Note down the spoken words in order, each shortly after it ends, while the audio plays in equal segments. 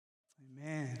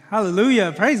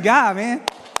Hallelujah. Praise God, man.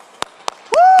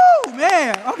 Woo,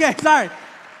 man. Okay, sorry.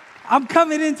 I'm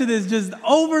coming into this just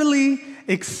overly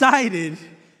excited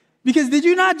because did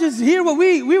you not just hear what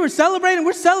we were celebrating?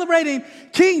 We're celebrating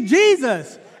King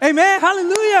Jesus. Amen.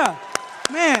 Hallelujah.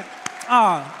 Man.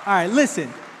 Oh, all right,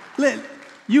 listen.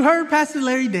 You heard Pastor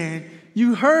Larry Dan.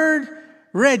 You heard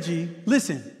Reggie.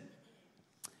 Listen.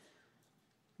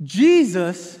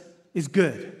 Jesus is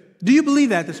good. Do you believe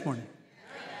that this morning?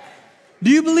 Do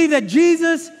you believe that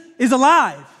Jesus is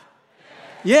alive?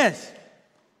 Yes.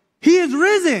 He is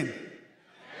risen.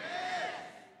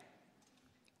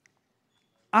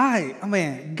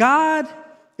 Man, God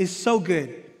is so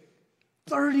good.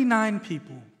 39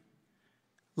 people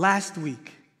last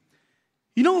week.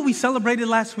 You know what we celebrated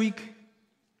last week?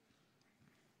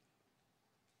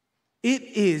 It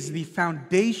is the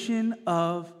foundation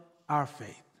of our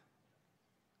faith.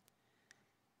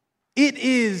 It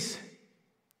is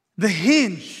the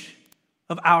hinge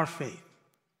of our faith.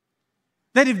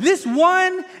 That if this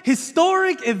one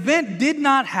historic event did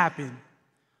not happen,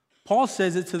 Paul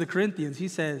says it to the Corinthians. He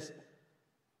says,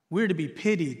 we're to be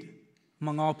pitied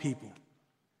among all people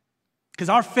because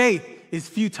our faith is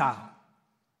futile.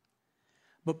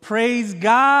 But praise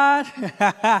God,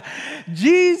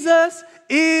 Jesus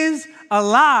is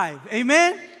alive.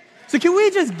 Amen? So can we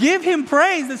just give him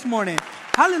praise this morning?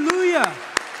 Hallelujah.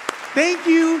 Thank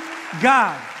you,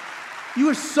 God. You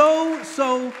are so,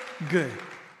 so good.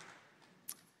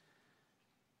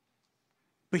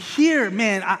 But here,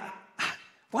 man,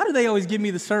 why do they always give me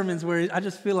the sermons where I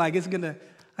just feel like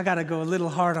I got to go a little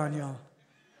hard on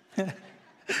y'all?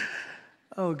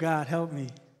 Oh, God, help me.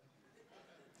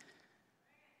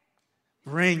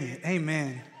 Bring it.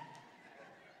 Amen.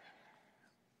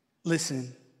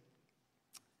 Listen,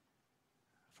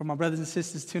 for my brothers and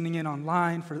sisters tuning in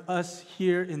online, for us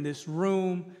here in this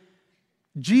room,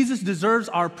 Jesus deserves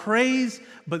our praise,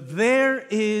 but there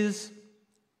is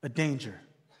a danger.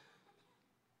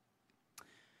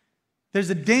 There's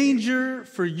a danger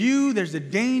for you, there's a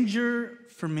danger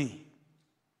for me.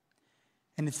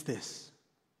 And it's this.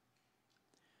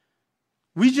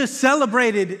 We just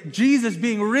celebrated Jesus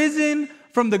being risen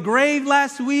from the grave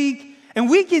last week, and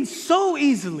we can so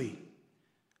easily,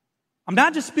 I'm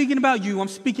not just speaking about you, I'm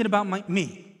speaking about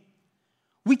me.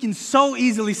 We can so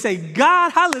easily say,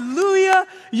 God, hallelujah,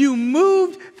 you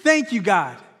moved, thank you,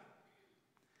 God.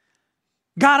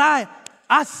 God,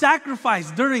 I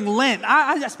sacrificed during Lent.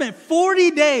 I spent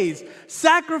 40 days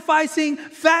sacrificing,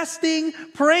 fasting,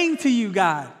 praying to you,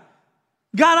 God.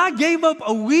 God, I gave up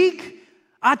a week.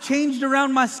 I changed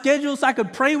around my schedule so I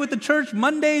could pray with the church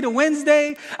Monday to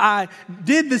Wednesday. I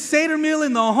did the Seder meal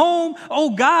in the home.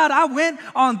 Oh, God, I went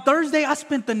on Thursday. I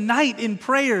spent the night in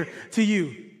prayer to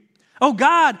you. Oh,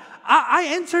 God, I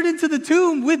entered into the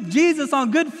tomb with Jesus on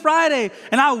Good Friday,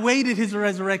 and I waited his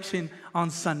resurrection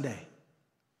on Sunday.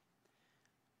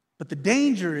 But the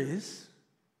danger is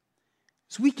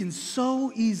we can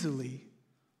so easily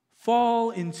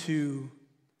fall into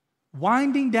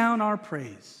winding down our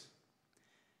praise,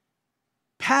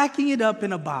 packing it up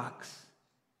in a box,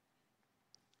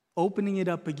 opening it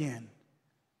up again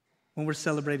when we're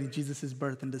celebrating Jesus'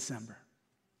 birth in December.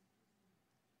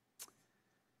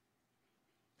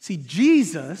 See,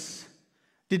 Jesus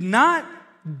did not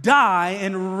die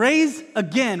and raise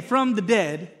again from the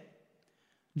dead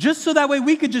just so that way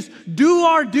we could just do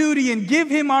our duty and give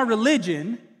him our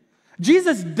religion.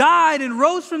 Jesus died and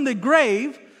rose from the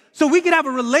grave so we could have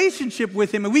a relationship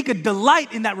with him and we could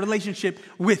delight in that relationship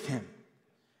with him.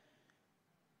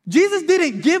 Jesus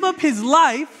didn't give up his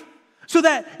life so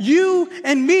that you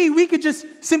and me, we could just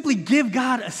simply give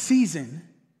God a season.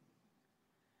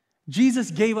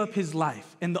 Jesus gave up his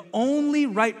life, and the only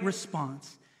right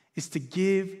response is to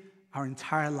give our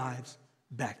entire lives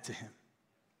back to him.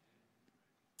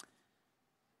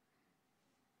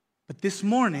 But this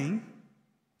morning,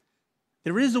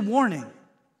 there is a warning.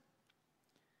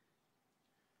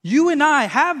 You and I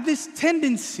have this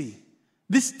tendency,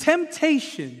 this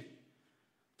temptation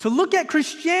to look at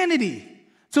Christianity,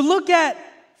 to look at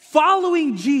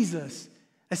following Jesus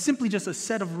as simply just a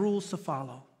set of rules to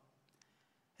follow.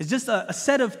 It's just a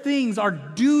set of things, our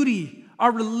duty,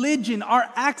 our religion, our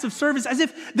acts of service, as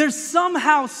if there's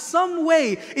somehow, some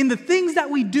way in the things that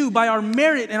we do by our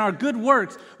merit and our good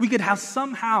works, we could have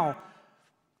somehow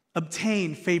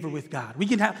obtain favor with God. We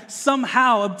can have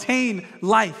somehow obtain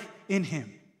life in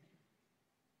him.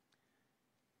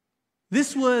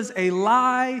 This was a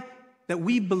lie that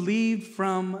we believed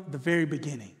from the very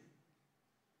beginning.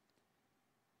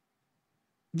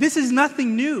 This is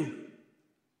nothing new.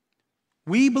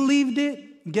 We believed it,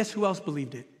 and guess who else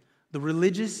believed it? The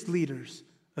religious leaders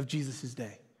of Jesus'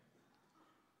 day.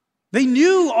 They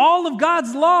knew all of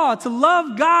God's law to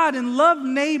love God and love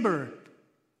neighbor.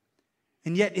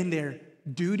 And yet in their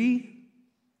duty,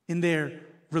 in their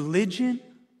religion,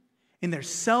 in their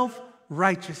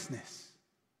self-righteousness,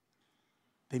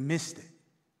 they missed it.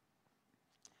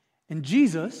 And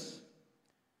Jesus,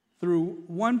 through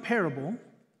one parable,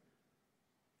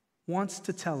 wants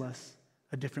to tell us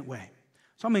a different way.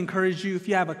 So I'm going to encourage you, if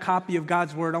you have a copy of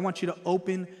God's Word, I want you to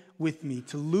open with me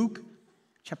to Luke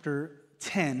chapter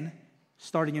 10,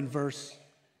 starting in verse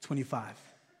 25.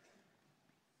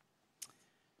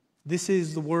 This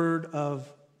is the word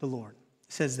of the Lord.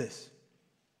 It says this.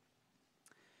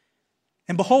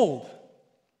 And behold,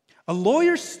 a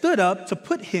lawyer stood up to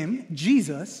put him,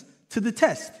 Jesus, to the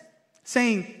test,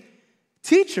 saying,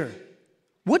 Teacher,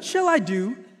 what shall I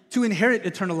do to inherit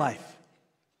eternal life?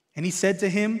 And he said to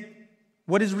him,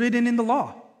 What is written in the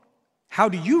law? How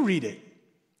do you read it?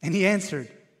 And he answered,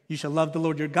 You shall love the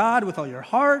Lord your God with all your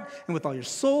heart and with all your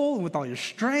soul and with all your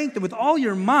strength and with all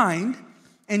your mind,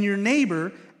 and your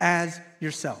neighbor as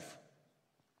yourself.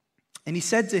 And he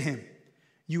said to him,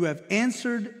 You have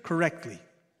answered correctly.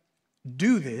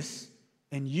 Do this,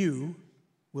 and you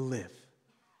will live.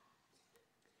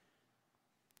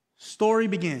 Story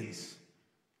begins.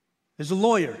 There's a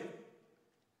lawyer,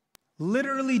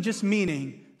 literally just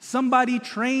meaning somebody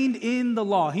trained in the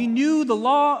law. He knew the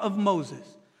law of Moses.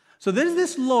 So there's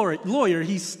this lawyer,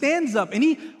 he stands up and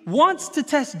he wants to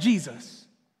test Jesus.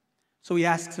 So he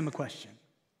asks him a question.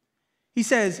 He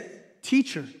says,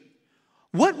 Teacher,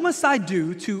 what must I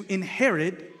do to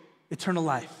inherit eternal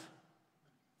life?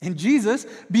 And Jesus,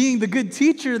 being the good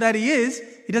teacher that he is,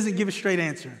 he doesn't give a straight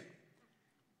answer.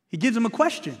 He gives him a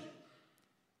question.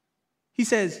 He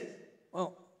says,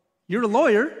 Well, you're a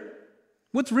lawyer.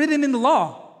 What's written in the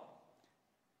law?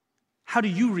 How do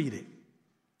you read it?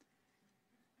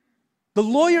 The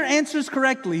lawyer answers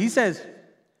correctly. He says,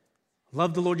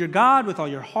 Love the Lord your God with all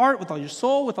your heart, with all your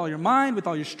soul, with all your mind, with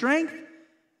all your strength,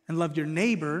 and love your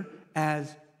neighbor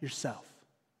as yourself.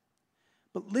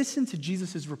 But listen to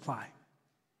Jesus' reply.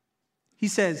 He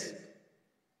says,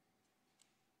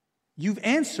 You've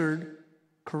answered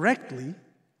correctly.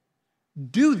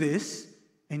 Do this,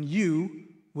 and you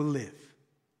will live.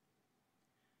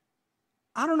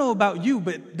 I don't know about you,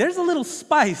 but there's a little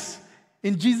spice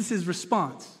in Jesus'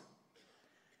 response.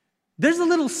 There's a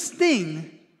little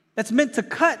sting that's meant to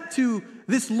cut to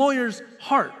this lawyer's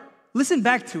heart. Listen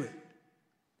back to it.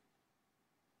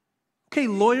 Okay,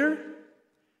 lawyer,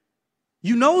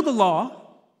 you know the law.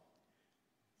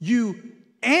 You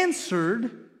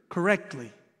answered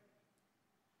correctly.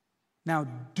 Now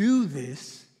do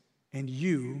this, and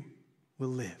you will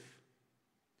live.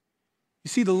 You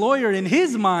see, the lawyer, in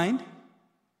his mind,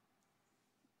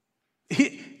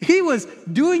 he was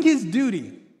doing his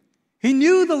duty. He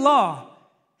knew the law.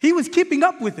 He was keeping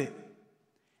up with it.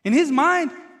 In his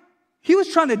mind, he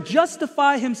was trying to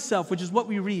justify himself, which is what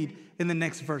we read in the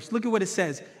next verse. Look at what it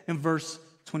says in verse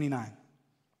 29.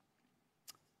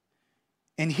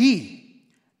 And he,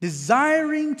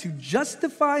 desiring to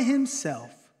justify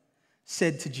himself,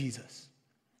 said to Jesus,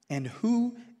 And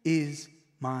who is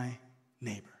my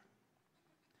neighbor?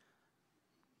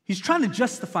 He's trying to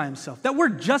justify himself. That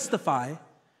word justify,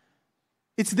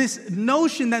 it's this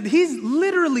notion that he's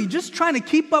literally just trying to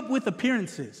keep up with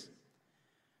appearances.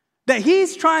 That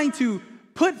he's trying to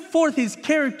put forth his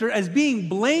character as being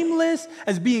blameless,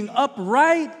 as being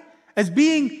upright, as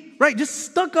being, right, just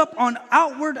stuck up on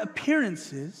outward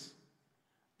appearances.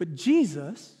 But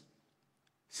Jesus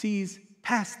sees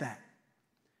past that.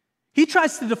 He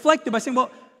tries to deflect it by saying,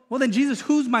 well, then Jesus,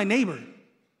 who's my neighbor?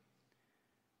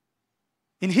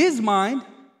 In his mind,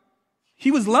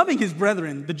 he was loving his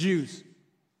brethren, the Jews.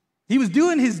 He was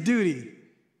doing his duty.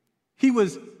 He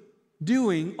was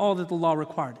doing all that the law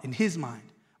required in his mind.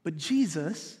 But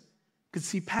Jesus could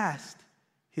see past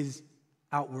his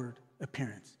outward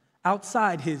appearance,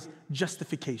 outside his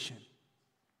justification.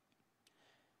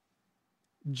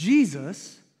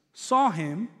 Jesus saw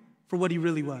him for what he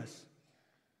really was,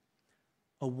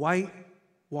 a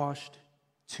whitewashed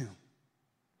tomb.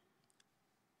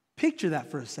 Picture that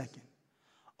for a second.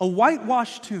 A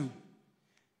whitewashed tomb.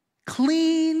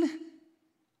 Clean,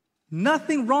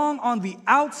 nothing wrong on the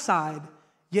outside,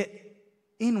 yet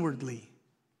inwardly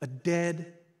a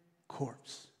dead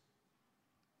corpse.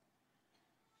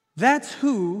 That's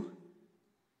who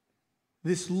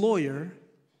this lawyer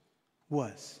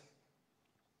was.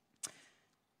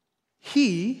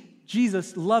 He,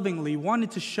 Jesus, lovingly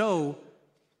wanted to show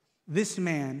this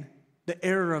man the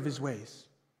error of his ways.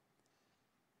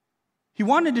 He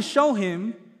wanted to show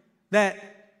him that,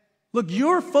 look,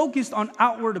 you're focused on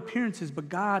outward appearances, but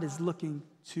God is looking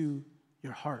to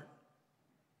your heart.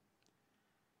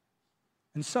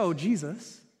 And so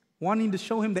Jesus, wanting to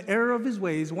show him the error of his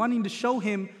ways, wanting to show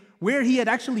him where he had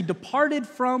actually departed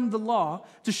from the law,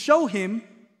 to show him,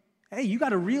 hey, you got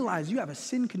to realize you have a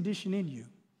sin condition in you.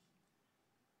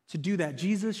 To do that,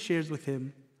 Jesus shares with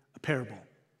him a parable.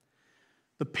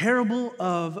 The parable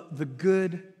of the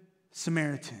Good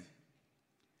Samaritan.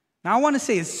 Now, I want to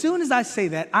say, as soon as I say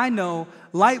that, I know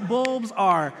light bulbs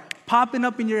are popping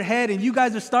up in your head, and you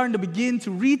guys are starting to begin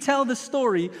to retell the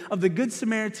story of the Good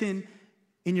Samaritan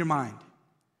in your mind.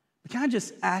 But can I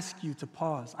just ask you to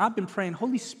pause? I've been praying,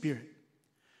 Holy Spirit,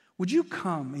 would you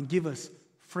come and give us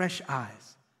fresh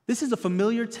eyes? This is a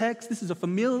familiar text. This is a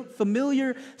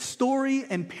familiar story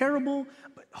and parable.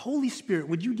 But Holy Spirit,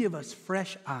 would you give us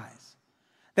fresh eyes?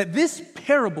 That this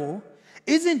parable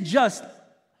isn't just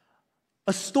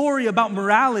a story about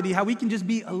morality, how we can just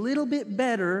be a little bit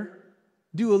better,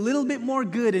 do a little bit more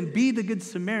good, and be the Good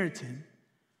Samaritan.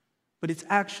 But it's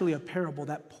actually a parable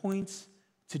that points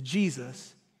to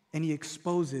Jesus, and he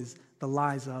exposes the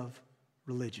lies of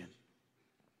religion.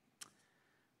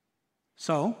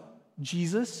 So,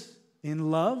 Jesus,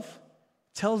 in love,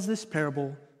 tells this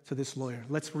parable to this lawyer.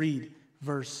 Let's read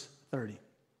verse 30. It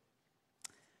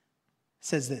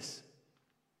says this: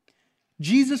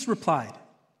 Jesus replied,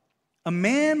 "A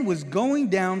man was going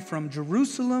down from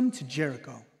Jerusalem to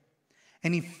Jericho,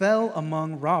 and he fell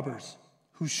among robbers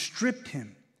who stripped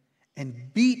him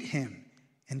and beat him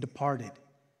and departed,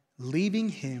 leaving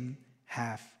him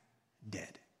half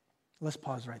dead." Let's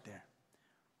pause right there.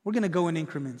 We're going to go in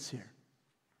increments here.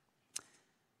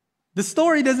 The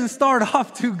story doesn't start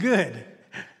off too good.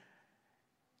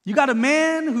 You got a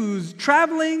man who's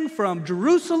traveling from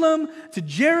Jerusalem to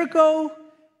Jericho,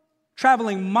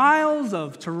 traveling miles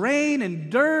of terrain and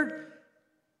dirt,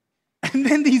 and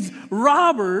then these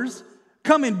robbers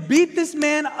come and beat this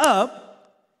man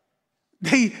up.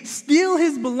 They steal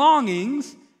his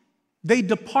belongings. They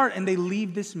depart and they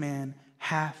leave this man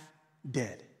half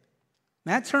dead.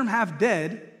 That term half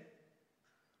dead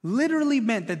literally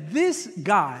meant that this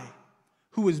guy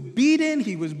who was beaten,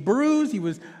 he was bruised,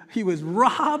 he was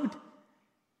robbed,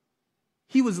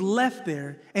 he was left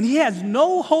there, and he has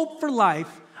no hope for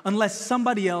life unless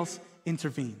somebody else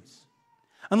intervenes.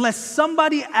 Unless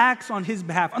somebody acts on his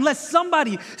behalf, unless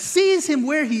somebody sees him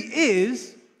where he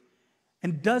is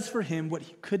and does for him what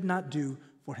he could not do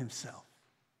for himself.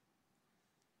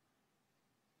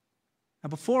 Now,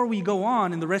 before we go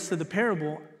on in the rest of the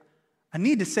parable, I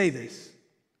need to say this.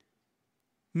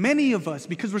 Many of us,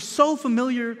 because we're so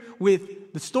familiar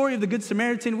with the story of the Good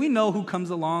Samaritan, we know who comes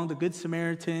along, the Good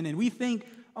Samaritan, and we think,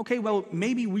 okay, well,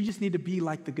 maybe we just need to be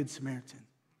like the Good Samaritan.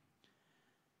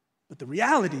 But the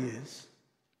reality is,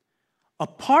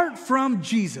 apart from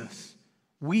Jesus,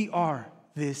 we are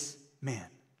this man.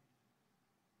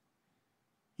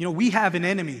 You know, we have an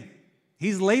enemy.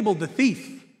 He's labeled the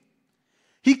thief.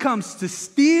 He comes to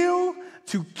steal,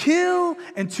 to kill,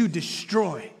 and to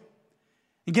destroy.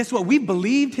 And guess what? We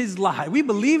believed his lie. We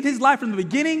believed his lie from the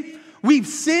beginning. We've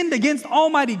sinned against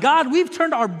Almighty God. We've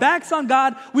turned our backs on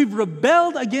God. We've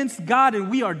rebelled against God, and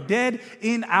we are dead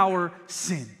in our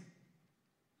sin.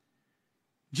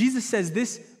 Jesus says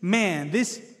this man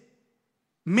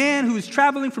who is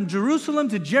traveling from Jerusalem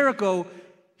to Jericho,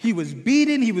 he was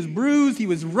beaten, he was bruised, he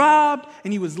was robbed,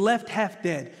 and he was left half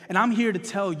dead. And I'm here to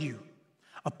tell you,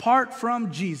 apart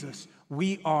from Jesus,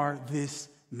 we are this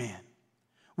man.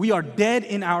 We are dead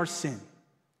in our sin.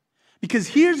 Because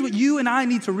here's what you and I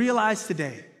need to realize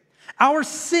today. Our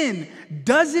sin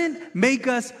doesn't make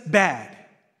us bad.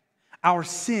 Our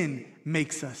sin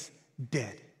makes us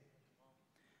dead.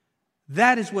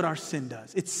 That is what our sin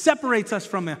does. It separates us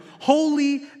from a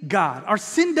holy God. Our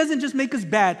sin doesn't just make us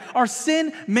bad. Our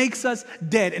sin makes us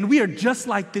dead. And we are just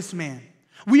like this man.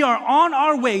 We are on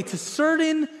our way to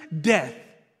certain death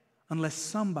unless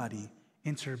somebody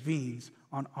intervenes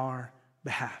on our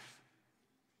behalf.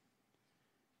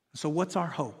 So what's our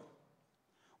hope?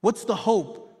 What's the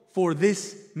hope for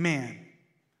this man?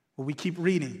 Well, we keep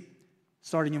reading,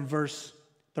 starting in verse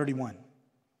 31.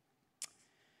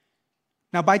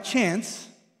 Now, by chance,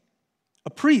 a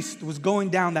priest was going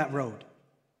down that road.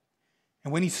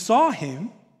 And when he saw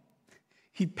him,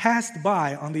 he passed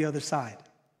by on the other side.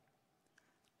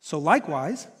 So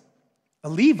likewise, a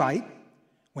Levite,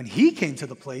 when he came to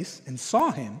the place and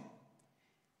saw him,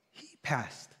 he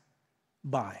passed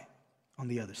by on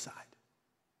the other side.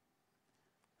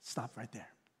 Stop right there.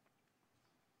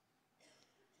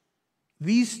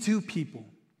 These two people,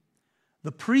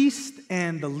 the priest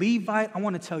and the Levite, I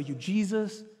want to tell you,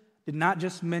 Jesus did not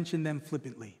just mention them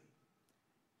flippantly.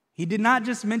 He did not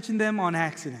just mention them on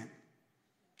accident.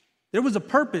 There was a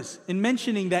purpose in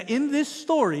mentioning that in this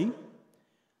story,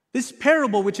 This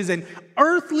parable, which is an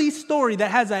earthly story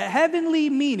that has a heavenly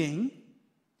meaning,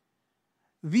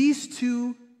 these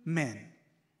two men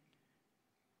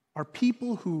are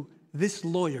people who this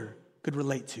lawyer could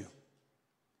relate to.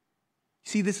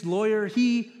 See, this lawyer,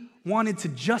 he wanted to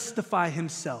justify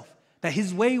himself, that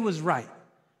his way was right,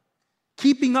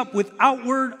 keeping up with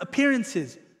outward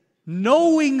appearances,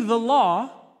 knowing the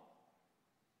law,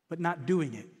 but not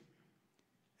doing it.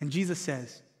 And Jesus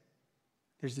says,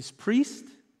 there's this priest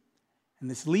and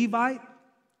this Levite.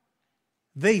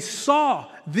 They saw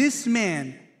this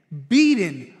man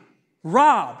beaten,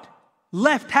 robbed,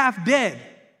 left half dead.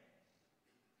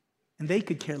 And they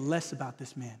could care less about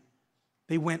this man.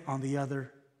 They went on the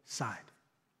other side.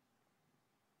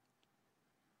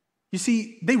 You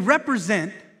see, they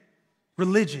represent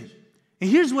religion. And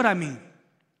here's what I mean.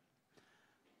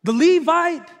 The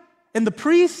Levite and the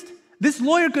priest, this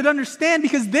lawyer could understand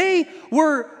because they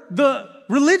were the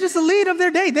religious elite of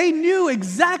their day. They knew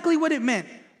exactly what it meant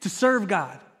to serve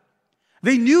God.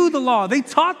 They knew the law. They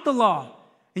taught the law.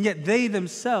 And yet they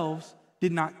themselves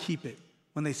did not keep it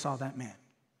when they saw that man.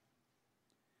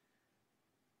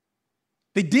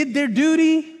 They did their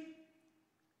duty.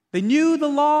 They knew the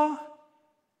law,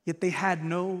 yet they had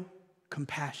no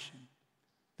compassion.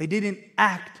 They didn't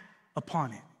act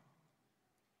upon it.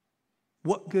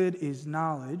 What good is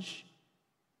knowledge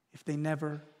if they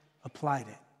never applied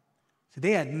it? So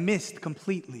they had missed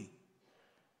completely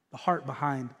the heart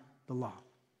behind the law.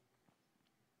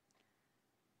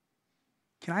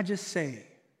 Can I just say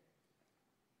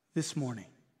this morning,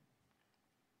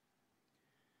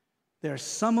 there are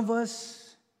some of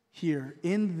us here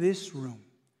in this room,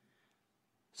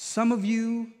 some of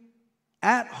you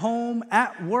at home,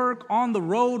 at work, on the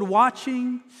road,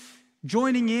 watching,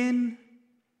 joining in.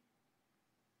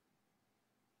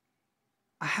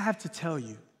 I have to tell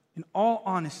you, in all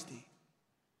honesty,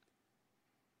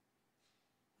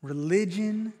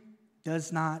 religion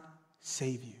does not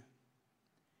save you.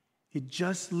 It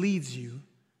just leads you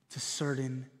to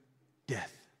certain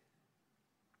death.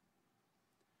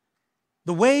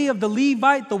 The way of the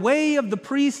Levite, the way of the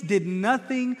priest did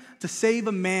nothing to save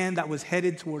a man that was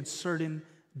headed towards certain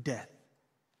death.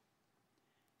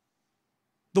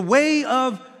 The way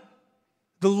of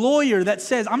the lawyer that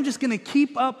says, I'm just going to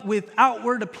keep up with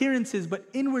outward appearances, but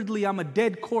inwardly I'm a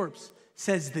dead corpse,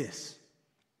 says this.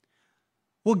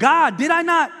 Well, God, did I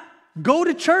not go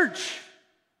to church?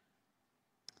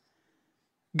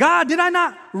 God, did I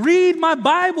not read my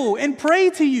Bible and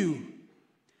pray to you?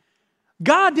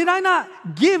 God, did I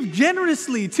not give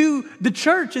generously to the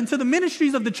church and to the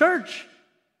ministries of the church?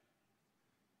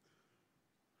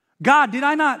 God, did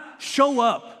I not show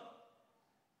up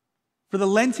for the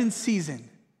Lenten season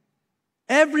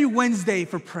every Wednesday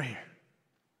for prayer?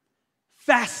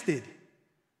 Fasted.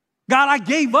 God, I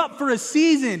gave up for a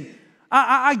season.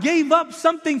 I gave up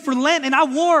something for Lent and I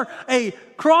wore a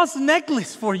cross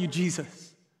necklace for you, Jesus.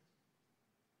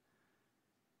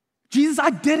 Jesus, I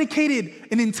dedicated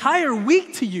an entire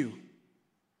week to you.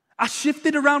 I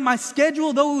shifted around my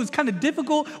schedule, though it was kind of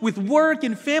difficult with work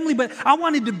and family, but I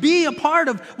wanted to be a part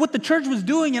of what the church was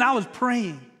doing, and I was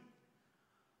praying.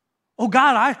 Oh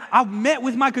God, I met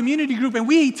with my community group, and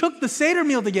we took the Seder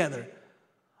meal together.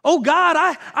 Oh God,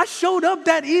 I showed up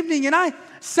that evening, and I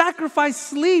sacrificed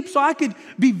sleep so I could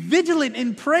be vigilant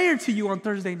in prayer to you on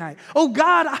Thursday night. Oh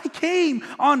God, I came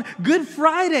on Good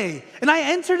Friday and I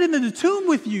entered into the tomb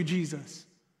with you, Jesus.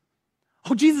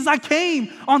 Oh Jesus, I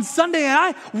came on Sunday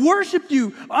and I worshiped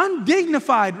you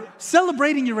undignified,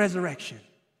 celebrating your resurrection.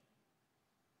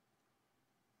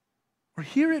 Or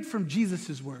hear it from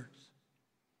Jesus' words.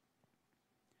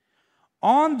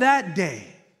 On that day,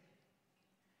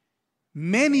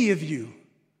 many of you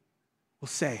will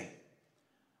say,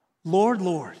 Lord,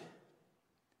 Lord,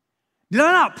 did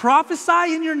I not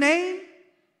prophesy in your name?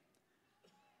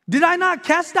 Did I not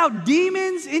cast out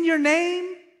demons in your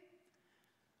name?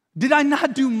 Did I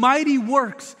not do mighty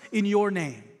works in your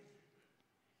name?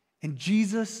 And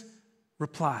Jesus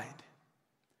replied,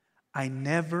 I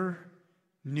never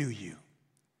knew you.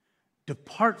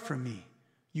 Depart from me,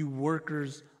 you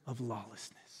workers of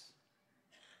lawlessness.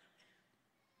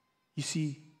 You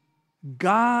see,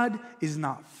 God is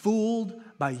not fooled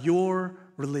by your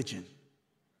religion.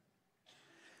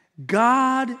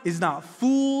 God is not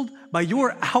fooled by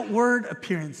your outward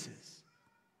appearances.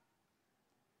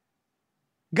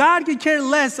 God could care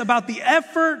less about the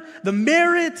effort, the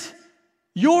merit,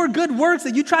 your good works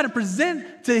that you try to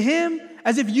present to Him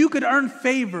as if you could earn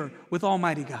favor with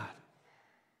Almighty God.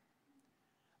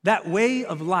 That way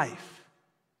of life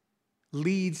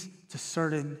leads to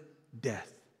certain death.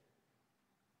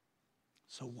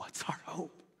 So what's our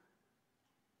hope?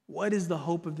 What is the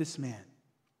hope of this man?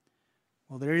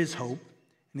 Well, there is hope,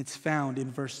 and it's found in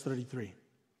verse 33. It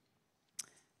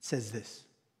says this: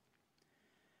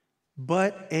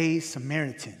 "But a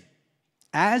Samaritan,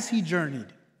 as he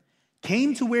journeyed,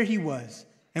 came to where he was,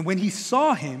 and when he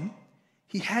saw him,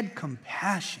 he had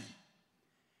compassion.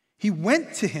 He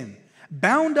went to him,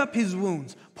 bound up his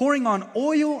wounds, pouring on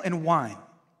oil and wine.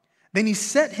 Then he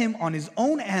set him on his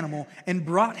own animal and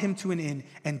brought him to an inn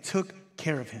and took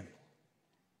care of him.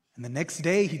 And the next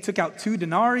day he took out 2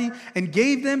 denarii and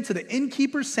gave them to the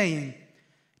innkeeper, saying,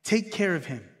 'Take care of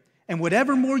him, and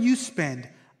whatever more you spend,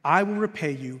 I will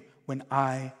repay you when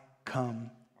I come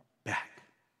back.'"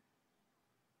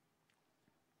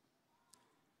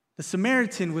 The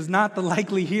Samaritan was not the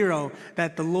likely hero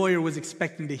that the lawyer was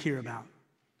expecting to hear about,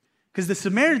 because the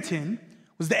Samaritan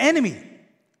was the enemy.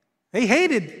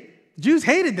 Jews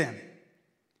hated them.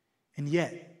 And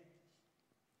yet,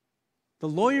 the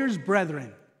lawyer's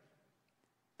brethren,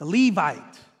 the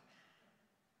Levite,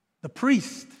 the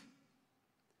priest,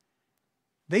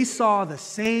 they saw the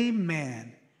same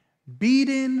man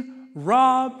beaten,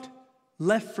 robbed,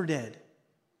 left for dead,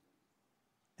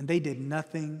 and they did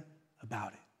nothing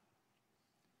about it.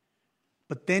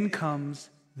 But then comes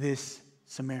this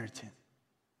Samaritan.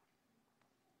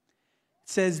 It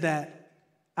says that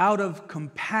out of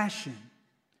compassion,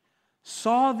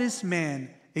 saw this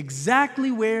man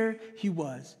exactly where he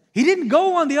was. He didn't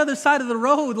go on the other side of the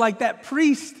road like that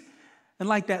priest and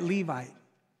like that Levite.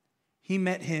 He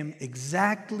met him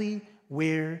exactly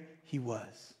where he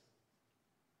was.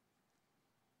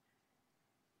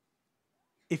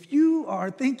 If you are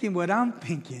thinking what I'm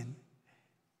thinking,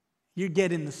 you're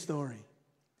getting the story.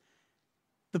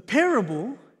 The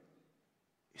parable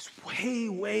is way,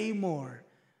 way more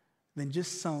than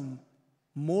just some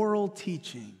moral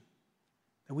teaching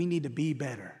that we need to be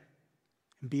better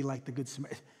and be like the Good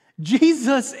Samaritan.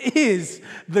 Jesus is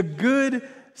the Good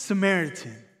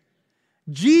Samaritan.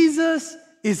 Jesus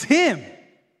is him.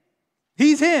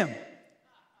 He's him.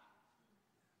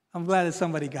 I'm glad that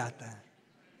somebody got that.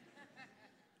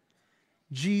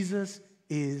 Jesus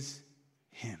is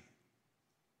him.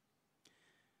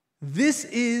 This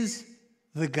is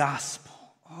the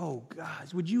gospel. Oh,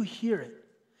 guys, would you hear it?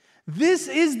 This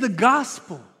is the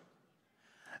gospel.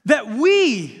 That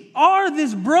we are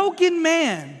this broken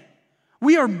man.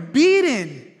 We are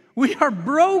beaten. We are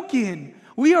broken.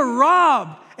 We are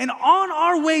robbed and on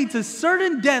our way to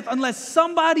certain death unless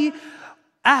somebody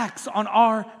acts on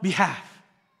our behalf.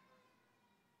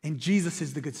 And Jesus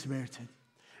is the Good Samaritan.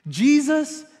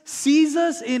 Jesus sees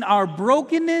us in our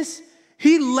brokenness.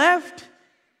 He left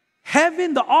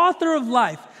heaven, the author of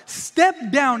life,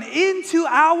 stepped down into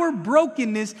our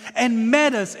brokenness and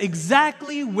met us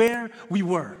exactly where we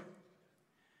were.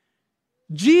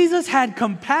 Jesus had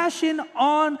compassion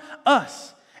on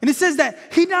us. And it says that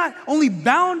he not only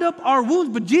bound up our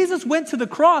wounds, but Jesus went to the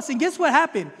cross. And guess what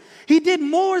happened? He did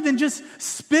more than just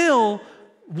spill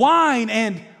wine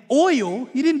and oil.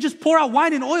 He didn't just pour out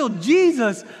wine and oil.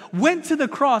 Jesus went to the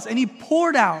cross and he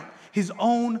poured out his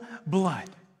own blood.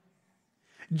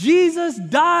 Jesus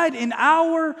died in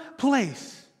our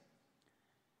place.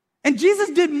 And Jesus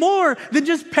did more than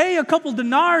just pay a couple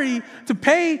denarii to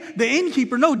pay the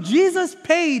innkeeper. No, Jesus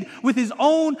paid with his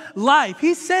own life.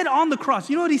 He said on the cross,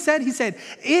 you know what he said? He said,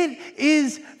 "It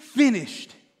is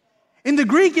finished." In the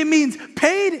Greek, it means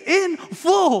paid in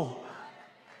full.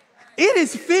 It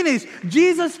is finished.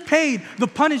 Jesus paid the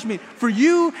punishment for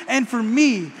you and for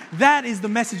me. That is the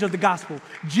message of the gospel.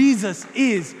 Jesus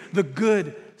is the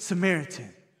Good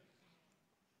Samaritan.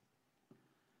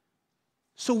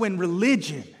 So when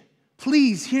religion,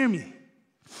 please hear me,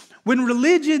 when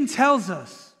religion tells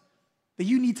us that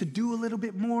you need to do a little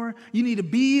bit more, you need to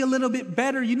be a little bit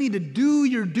better, you need to do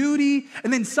your duty,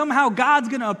 and then somehow God's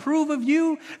going to approve of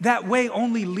you, that way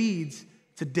only leads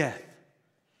to death.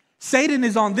 Satan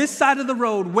is on this side of the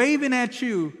road waving at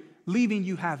you, leaving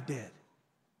you half dead.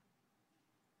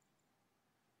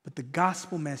 But the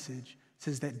gospel message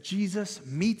says that Jesus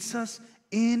meets us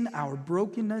in our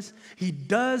brokenness. He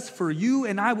does for you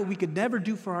and I what we could never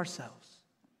do for ourselves.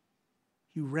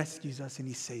 He rescues us and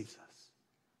he saves us.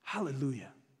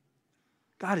 Hallelujah.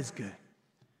 God is good.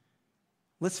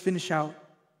 Let's finish out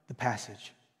the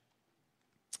passage.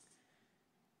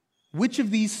 Which of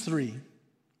these three,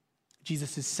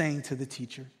 Jesus is saying to the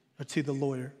teacher, or to the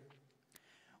lawyer,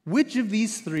 which of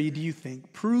these three do you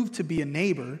think proved to be a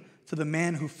neighbor to the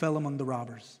man who fell among the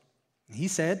robbers? And he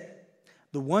said,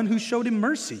 the one who showed him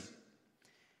mercy.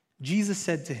 Jesus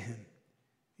said to him,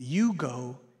 you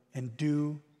go and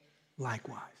do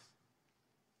likewise.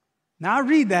 Now I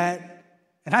read that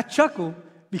and I chuckle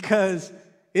because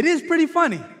it is pretty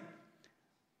funny.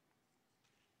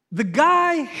 The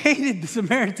guy hated the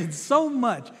Samaritan so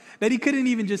much that he couldn't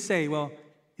even just say, well,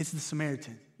 it's the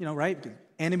Samaritan, right?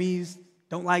 Enemies,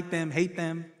 don't like them, hate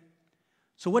them.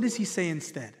 So what does he say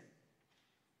instead?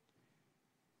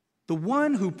 The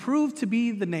one who proved to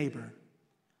be the neighbor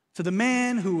to the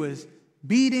man who was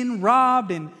beaten,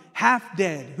 robbed, and half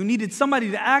dead, who needed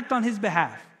somebody to act on his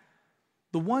behalf,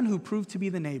 the one who proved to be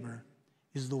the neighbor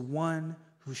is the one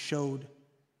who showed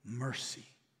mercy.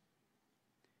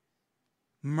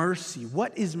 Mercy.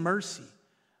 What is mercy?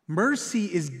 Mercy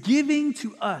is giving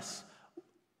to us,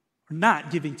 or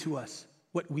not giving to us,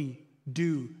 what we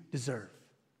do deserve.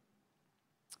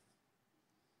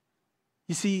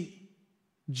 You see,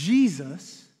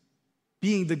 Jesus,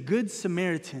 being the Good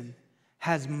Samaritan,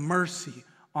 has mercy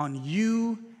on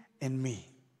you and me.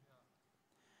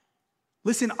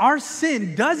 Listen, our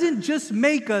sin doesn't just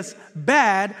make us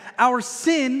bad, our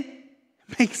sin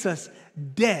makes us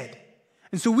dead.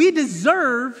 And so we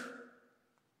deserve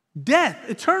death,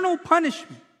 eternal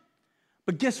punishment.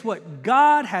 But guess what?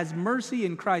 God has mercy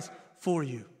in Christ for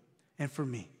you and for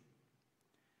me.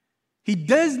 He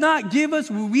does not give us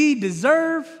what we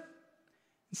deserve.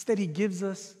 Instead, he gives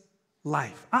us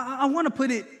life. I want to put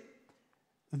it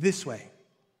this way.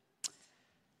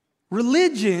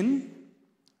 Religion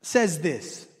says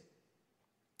this,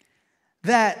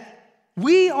 that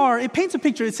it paints a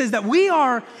picture. It says that we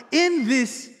are in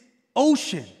this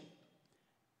ocean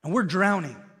and we're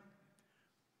drowning.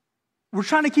 We're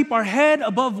trying to keep our head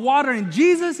above water, and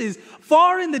Jesus is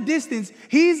far in the distance.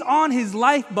 He's on his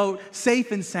lifeboat,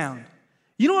 safe and sound.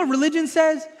 You know what religion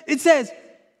says? It says,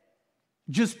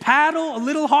 just paddle a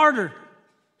little harder.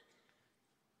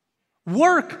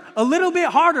 Work a little bit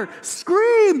harder.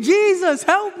 Scream, Jesus,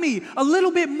 help me, a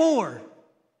little bit more.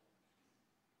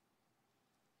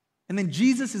 And then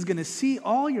Jesus is going to see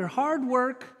all your hard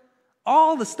work,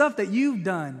 all the stuff that you've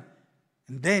done,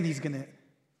 and then he's going to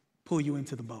pull you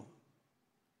into the boat.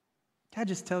 Can I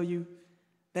just tell you,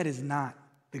 that is not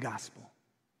the gospel.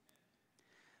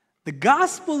 The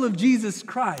gospel of Jesus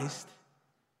Christ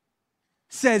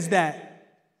says that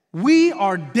we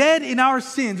are dead in our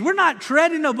sins. We're not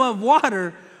treading above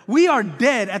water. We are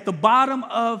dead at the bottom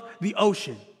of the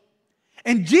ocean.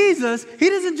 And Jesus, he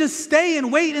doesn't just stay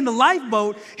and wait in the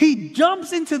lifeboat. He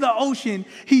jumps into the ocean.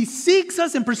 He seeks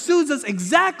us and pursues us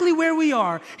exactly where we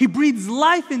are. He breathes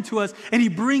life into us, and he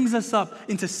brings us up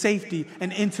into safety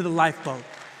and into the lifeboat.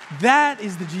 That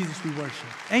is the Jesus we worship.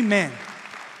 Amen.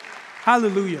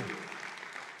 Hallelujah.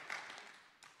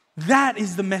 That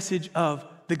is the message of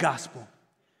the gospel.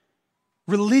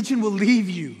 Religion will leave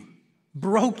you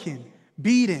broken,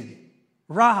 beaten,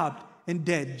 robbed, and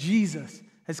dead. Jesus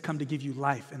has come to give you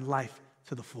life, and life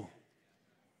to the full.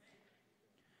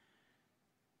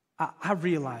 I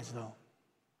realize, though,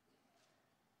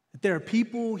 that there are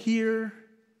people here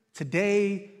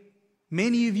today,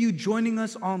 many of you joining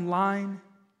us online,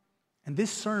 and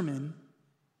this sermon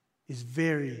is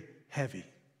very heavy.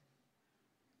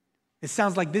 It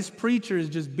sounds like this preacher is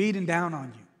just beating down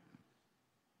on you.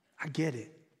 I get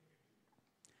it.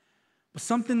 But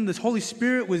something the Holy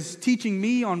Spirit was teaching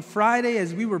me on Friday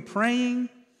as we were praying.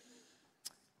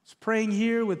 I was praying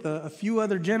here with a few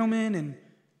other gentlemen, and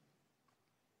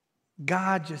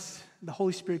the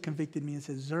Holy Spirit convicted me and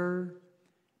said, Zer,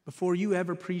 before you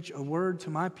ever preach a word to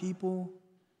my people,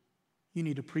 you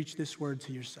need to preach this word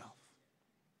to yourself.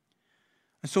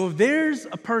 And so if there's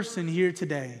a person here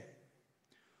today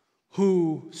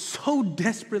who so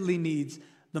desperately needs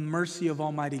the mercy of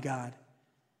Almighty God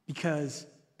because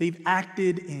they've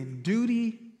acted in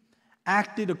duty,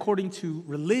 acted according to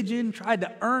religion, tried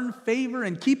to earn favor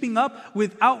and keeping up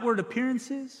with outward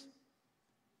appearances,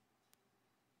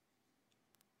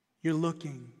 you're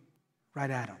looking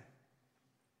right at them.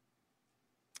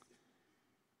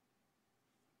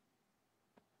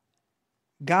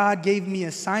 God gave me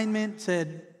assignment,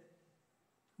 said,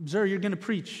 Zer, you're going to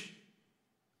preach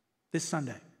this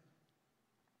Sunday.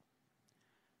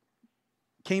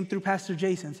 Came through Pastor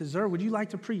Jason and said, Zer, would you like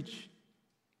to preach?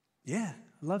 Yeah,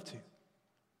 I'd love to.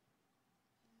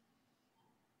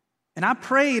 And I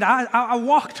prayed. I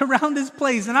walked around this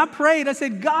place and I prayed. I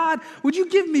said, God, would you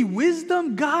give me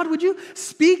wisdom? God, would you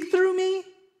speak through me? And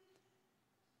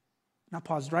I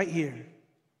paused right here.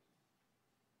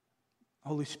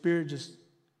 Holy Spirit just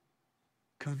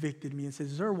convicted me and said,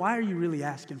 Zer, why are you really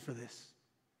asking for this?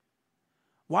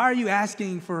 Why are you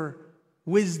asking for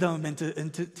wisdom and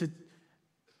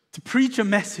to preach a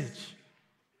message?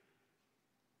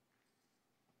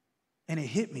 And it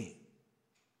hit me.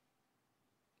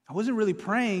 I wasn't really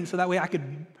praying so that way I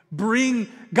could bring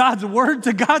God's word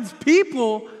to God's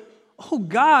people. Oh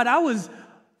God, I was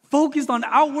focused on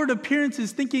outward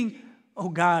appearances, thinking, oh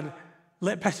God,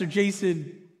 let Pastor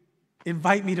Jason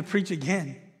invite me to preach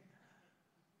again.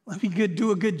 Let me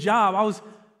do a good job. I was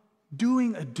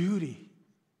doing a duty.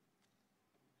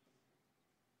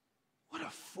 What a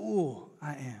fool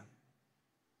I am.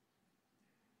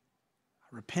 I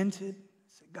repented.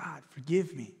 Said, God,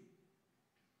 forgive me.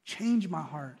 Change my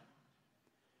heart.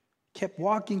 Kept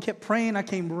walking, kept praying. I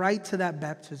came right to that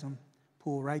baptism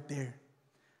pool right there.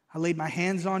 I laid my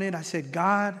hands on it. I said,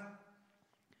 God,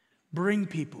 bring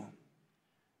people.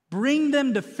 Bring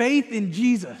them to faith in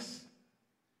Jesus.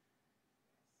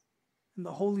 And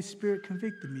the Holy Spirit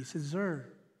convicted me. He said,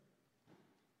 Zer,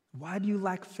 why do you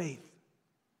lack faith?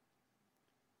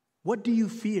 What do you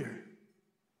fear?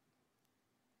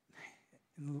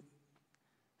 And the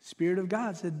Spirit of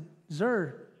God said,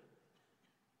 Zer,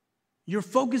 you're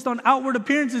focused on outward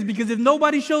appearances because if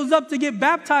nobody shows up to get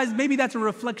baptized, maybe that's a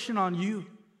reflection on you.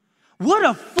 What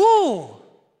a fool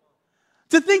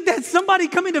to think that somebody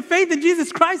coming to faith in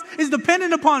Jesus Christ is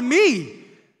dependent upon me.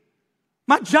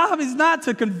 My job is not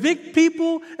to convict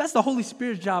people. That's the Holy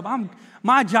Spirit's job.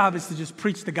 My job is to just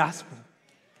preach the gospel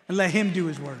and let Him do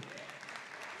His work.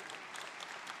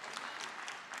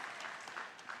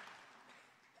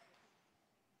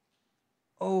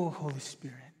 Oh, Holy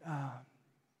Spirit.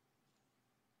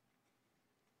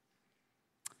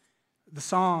 The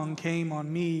song came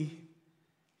on me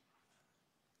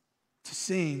to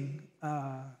sing.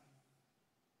 Trying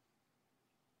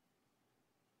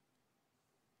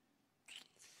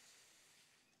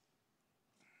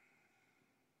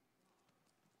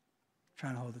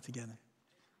to hold it together.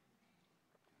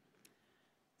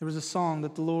 There was a song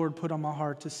that the Lord put on my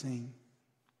heart to sing,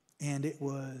 and it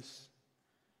was,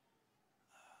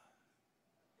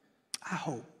 I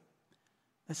hope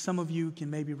that some of you can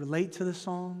maybe relate to the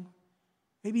song.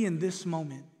 Maybe in this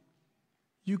moment,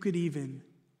 you could even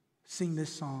sing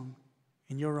this song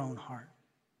in your own heart.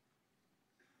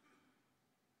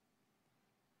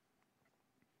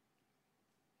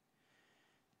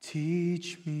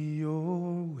 Teach me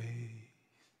your ways,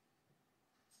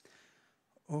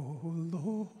 oh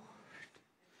Lord,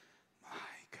 my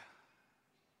God,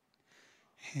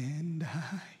 and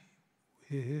I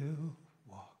will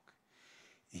walk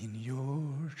in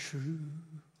your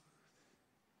truth.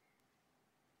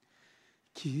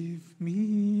 Give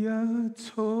me a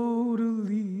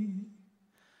totally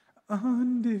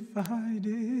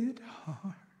undivided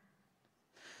heart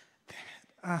that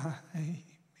I may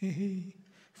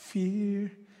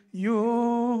fear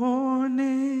your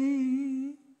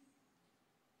name.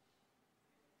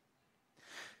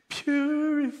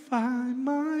 Purify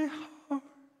my heart.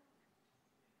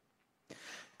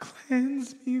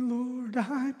 Cleanse me, Lord,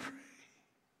 I pray.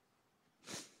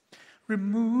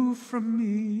 Remove from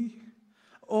me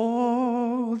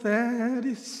all that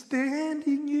is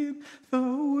standing in the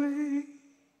way.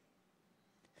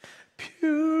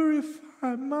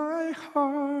 Purify my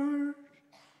heart.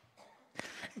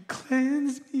 And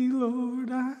cleanse me,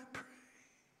 Lord, I pray.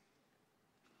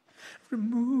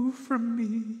 Remove from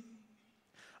me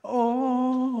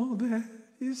all that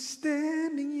is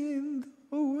standing in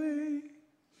the way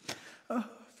of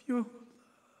your love.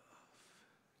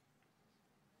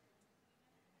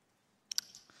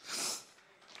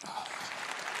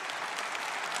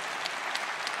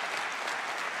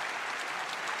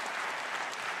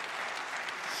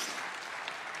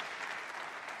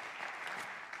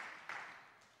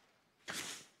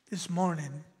 This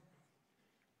morning,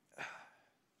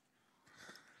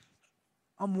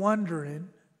 I'm wondering,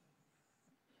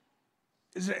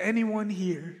 is there anyone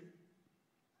here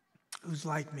who's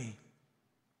like me?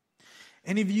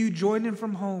 Any of you joining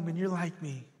from home and you're like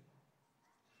me?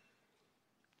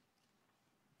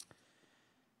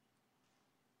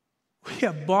 We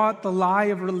have bought the lie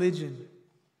of religion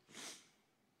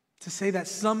to say that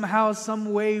somehow,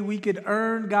 some way we could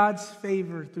earn God's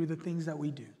favor through the things that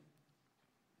we do.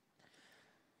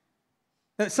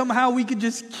 That somehow we could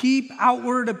just keep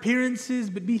outward appearances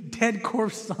but be dead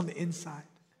corpses on the inside.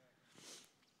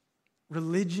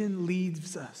 Religion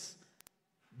leaves us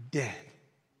dead.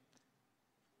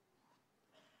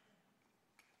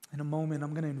 In a moment,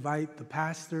 I'm going to invite the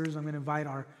pastors, I'm going to invite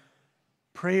our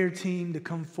prayer team to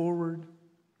come forward.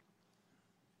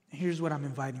 Here's what I'm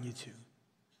inviting you to.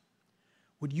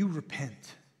 Would you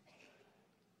repent?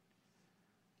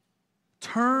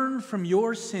 Turn from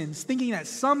your sins, thinking that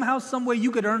somehow, some way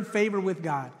you could earn favor with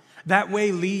God. That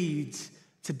way leads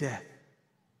to death.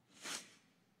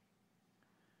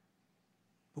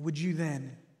 But would you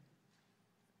then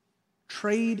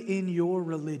trade in your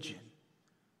religion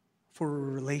for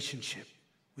a relationship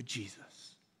with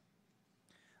Jesus?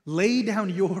 Lay down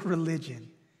your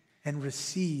religion and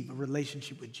receive a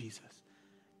relationship with Jesus.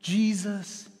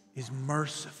 Jesus is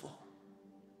merciful.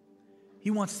 He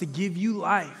wants to give you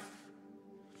life.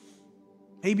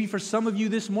 Maybe for some of you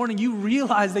this morning, you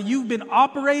realize that you've been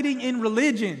operating in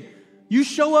religion. You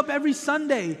show up every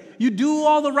Sunday. You do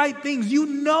all the right things. You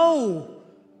know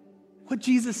what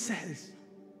Jesus says.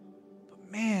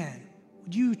 But man,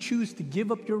 would you choose to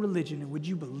give up your religion, and would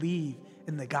you believe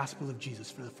in the gospel of Jesus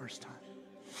for the first time?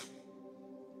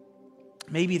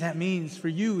 Maybe that means for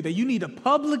you that you need to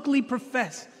publicly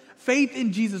profess faith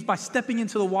in Jesus by stepping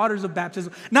into the waters of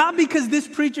baptism. Not because this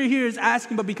preacher here is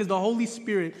asking, but because the Holy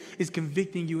Spirit is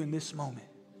convicting you in this moment.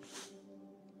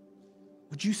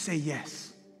 Would you say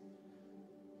yes?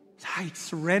 I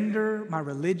surrender my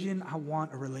religion. I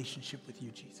want a relationship with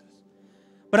you, Jesus.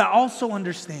 But I also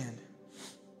understand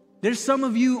there's some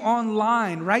of you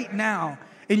online right now,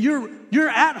 and you're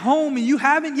at home and you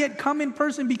haven't yet come in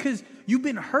person because you've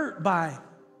been hurt by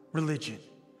religion.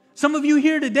 Some of you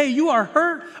here today, you are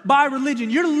hurt by religion.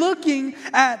 You're looking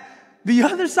at the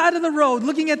other side of the road,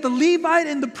 looking at the Levite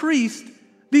and the priest,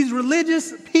 these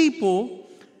religious people,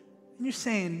 and you're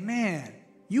saying, man,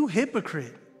 you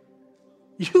hypocrite.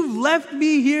 You've left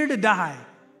me here to die.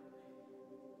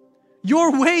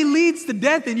 Your way leads to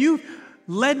death, and you've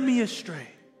led me astray.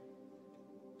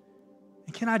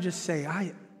 And can I just say,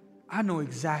 I know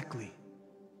exactly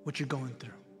what you're going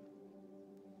through.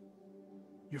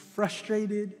 You're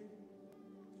frustrated.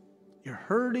 You're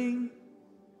hurting.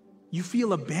 You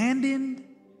feel abandoned.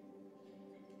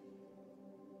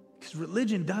 Because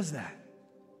religion does that.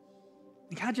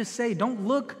 And can I just say, don't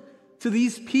look to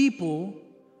these people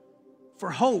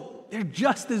for hope. They're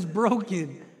just as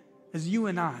broken as you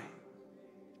and I.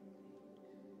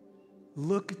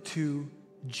 Look to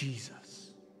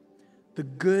Jesus, the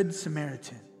Good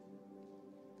Samaritan,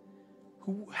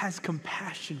 who has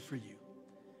compassion for you.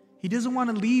 He doesn't want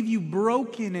to leave you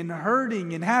broken and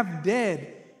hurting and half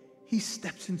dead. He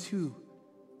steps into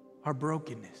our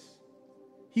brokenness.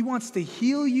 He wants to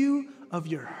heal you of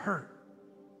your hurt.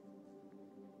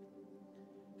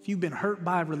 If you've been hurt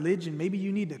by religion, maybe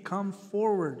you need to come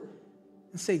forward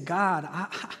and say, God,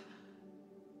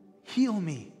 heal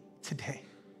me today.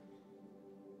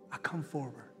 I come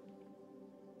forward.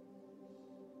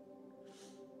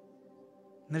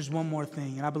 And there's one more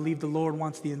thing, and I believe the Lord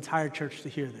wants the entire church to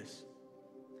hear this.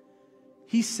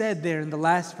 He said there in the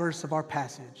last verse of our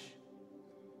passage,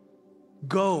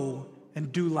 go and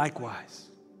do likewise.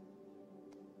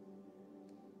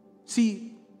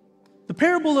 See, the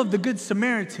parable of the Good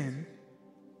Samaritan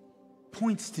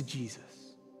points to Jesus.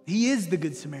 He is the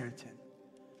Good Samaritan.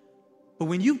 But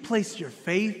when you've placed your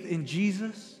faith in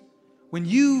Jesus, when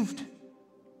you've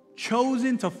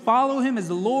chosen to follow him as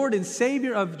the Lord and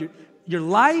Savior of your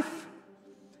life,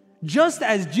 just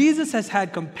as Jesus has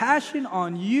had compassion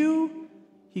on you,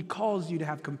 he calls you to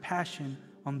have compassion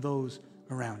on those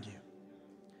around you.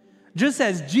 Just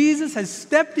as Jesus has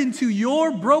stepped into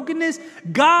your brokenness,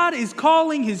 God is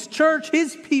calling his church,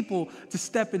 his people, to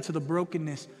step into the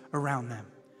brokenness around them,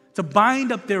 to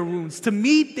bind up their wounds, to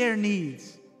meet their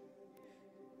needs.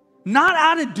 Not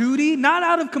out of duty, not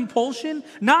out of compulsion,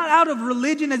 not out of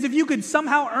religion, as if you could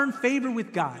somehow earn favor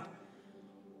with God,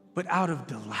 but out of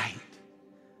delight.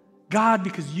 God,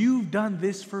 because you've done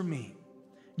this for me,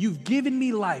 you've given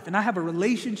me life, and I have a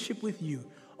relationship with you.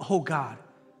 Oh God,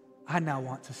 I now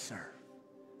want to serve.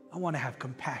 I want to have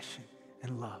compassion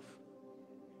and love.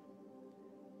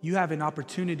 You have an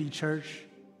opportunity, church.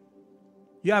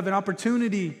 You have an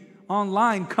opportunity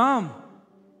online. Come,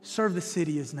 serve the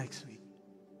city as next week.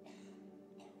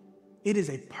 It is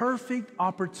a perfect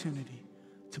opportunity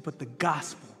to put the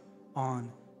gospel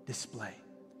on display.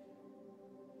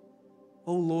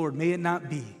 Oh Lord, may it not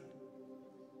be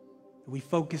that we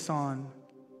focus on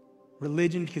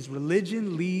religion, because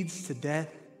religion leads to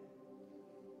death,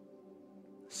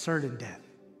 certain death.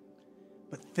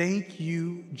 But thank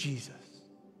you, Jesus,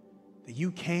 that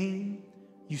you came,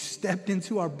 you stepped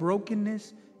into our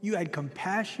brokenness, you had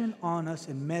compassion on us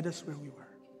and met us where we were.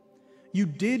 You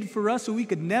did for us what we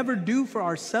could never do for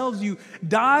ourselves. You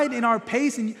died in our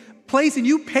place and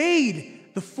you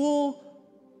paid the full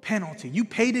penalty. You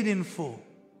paid it in full.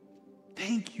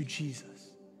 Thank you,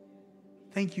 Jesus.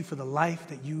 Thank you for the life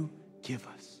that you give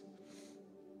us.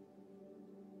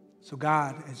 So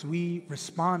God, as we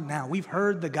respond now, we've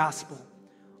heard the gospel.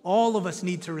 All of us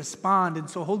need to respond. And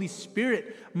so Holy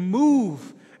Spirit,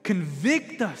 move,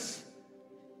 convict us,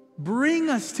 bring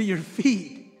us to your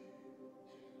feet.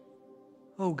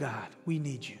 Oh God, we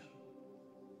need you.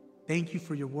 Thank you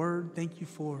for your word. Thank you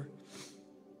for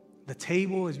the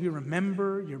table as we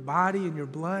remember your body and your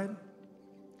blood.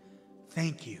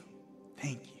 Thank you.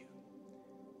 Thank you.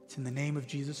 It's in the name of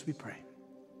Jesus we pray.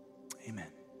 Amen.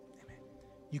 Amen.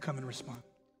 You come and respond.